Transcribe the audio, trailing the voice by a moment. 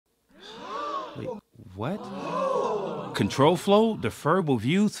Wait, what? Control flow, deferrable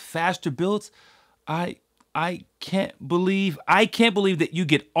views, faster builds. I can't believe that you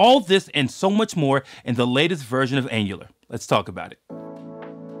get all this and so much more in the latest version of Angular. Let's talk about it.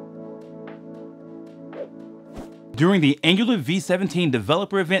 During the Angular v17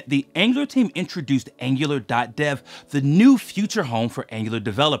 developer event, the Angular team introduced Angular.dev, the new future home for Angular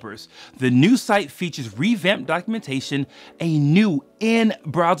developers. The new site features revamped documentation, a new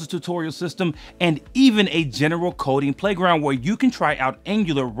in-browser tutorial system, and even a general coding playground where you can try out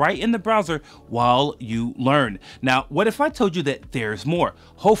Angular right in the browser while you learn. Now, what if I told you that there's more?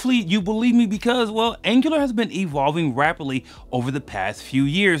 Hopefully you believe me because, well, Angular has been evolving rapidly over the past few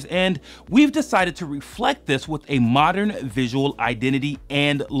years, and we've decided to reflect this with a modern visual identity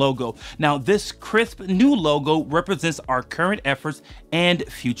and logo. Now, this crisp new logo represents our current efforts and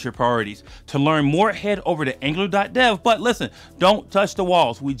future priorities. To learn more, head over to angular.dev, but listen, don't touch the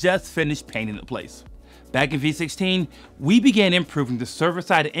walls. We just finished painting the place. Back in v16, we began improving the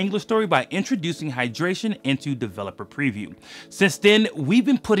server-side Angular story by introducing hydration into developer preview. Since then, we've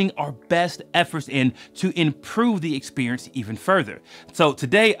been putting our best efforts in to improve the experience even further. So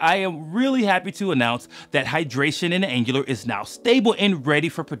today, I am really happy to announce that hydration in Angular is now stable and ready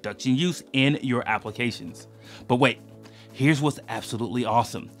for production use in your applications. But wait. Here's what's absolutely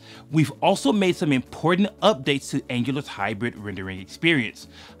awesome. We've also made some important updates to Angular's hybrid rendering experience.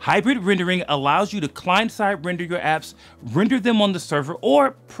 Hybrid rendering allows you to client-side render your apps, render them on the server,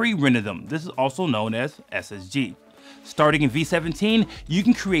 or pre-render them. This is also known as SSG. Starting in v17, you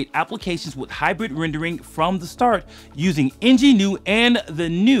can create applications with hybrid rendering from the start using ng-new and the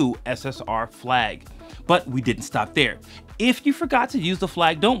new SSR flag. But we didn't stop there. If you forgot to use the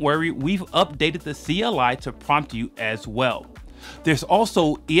flag, don't worry, we've updated the CLI to prompt you as well. There's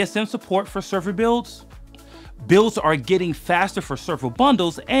also ESM support for server builds. Builds are getting faster for server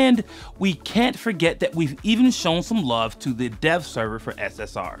bundles, and we can't forget that we've even shown some love to the dev server for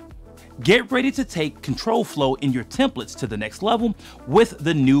SSR. Get ready to take control flow in your templates to the next level with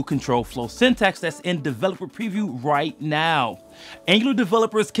the new control flow syntax that's in developer preview right now. Angular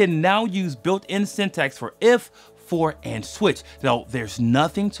developers can now use built-in syntax for if, for, and switch, though there's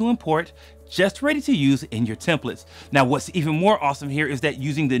nothing to import, just ready to use in your templates. Now, what's even more awesome here is that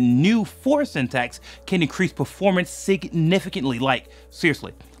using the new for syntax can increase performance significantly,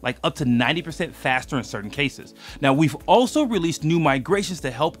 seriously, up to 90% faster in certain cases. Now, we've also released new migrations to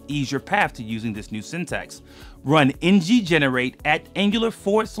help ease your path to using this new syntax. Run ng-generate at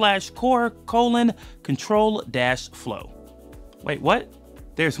angular/core:/control-flow. Wait, what?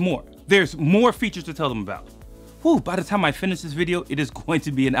 There's more. There's more features to tell them about. Whew, by the time I finish this video, it is going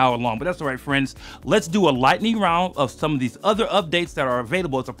to be an hour long, but that's all right, friends. Let's do a lightning round of some of these other updates that are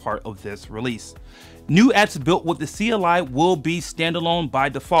available as a part of this release. New apps built with the CLI will be standalone by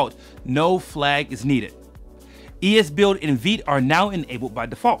default. No flag is needed. ESBuild and Vite are now enabled by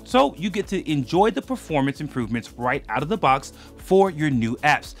default, so you get to enjoy the performance improvements right out of the box for your new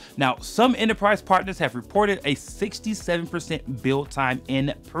apps. Now, some enterprise partners have reported a 67% build time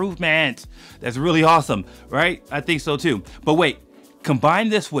improvement. That's really awesome, right? I think so too. But wait, combine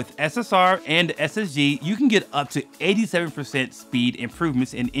this with SSR and SSG, you can get up to 87% speed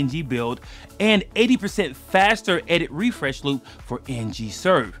improvements in ng build and 80% faster edit refresh loop for ng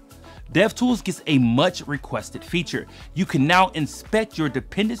serve. DevTools gets a much requested feature. You can now inspect your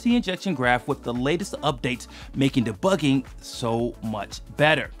dependency injection graph with the latest updates, making debugging so much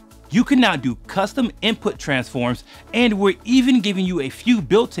better. You can now do custom input transforms, and we're even giving you a few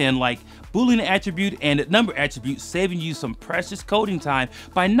built-in like Boolean attribute and number attribute, saving you some precious coding time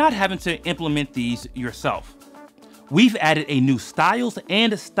by not having to implement these yourself. We've added a new styles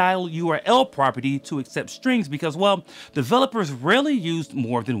and style URL property to accept strings because, well, developers rarely use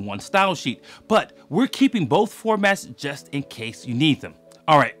more than one style sheet, but we're keeping both formats just in case you need them.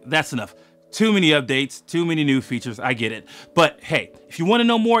 All right, that's enough. Too many updates, too many new features, I get it. But hey, if you want to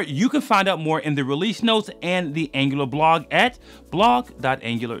know more, you can find out more in the release notes and the Angular blog at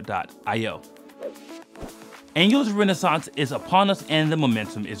blog.angular.io. Angular's renaissance is upon us and the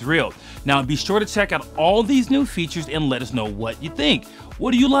momentum is real. Now be sure to check out all these new features and let us know what you think.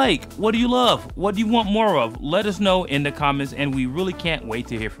 What do you like? What do you love? What do you want more of? Let us know in the comments and we really can't wait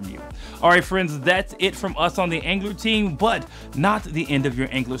to hear from you. All right, friends, that's it from us on the Angular team, but not the end of your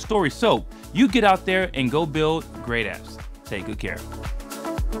Angular story. So you get out there and go build great apps. Take good care.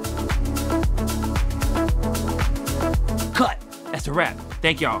 Cut. That's a wrap.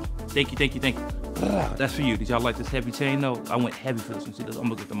 Thank y'all. Thank you, thank you, thank you. That's for you. Did y'all like this heavy chain? No, I went heavy for this one. See, I'm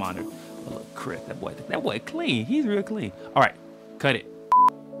looking at the monitor. Oh, look, Chris, that boy clean. He's real clean. All right, cut it.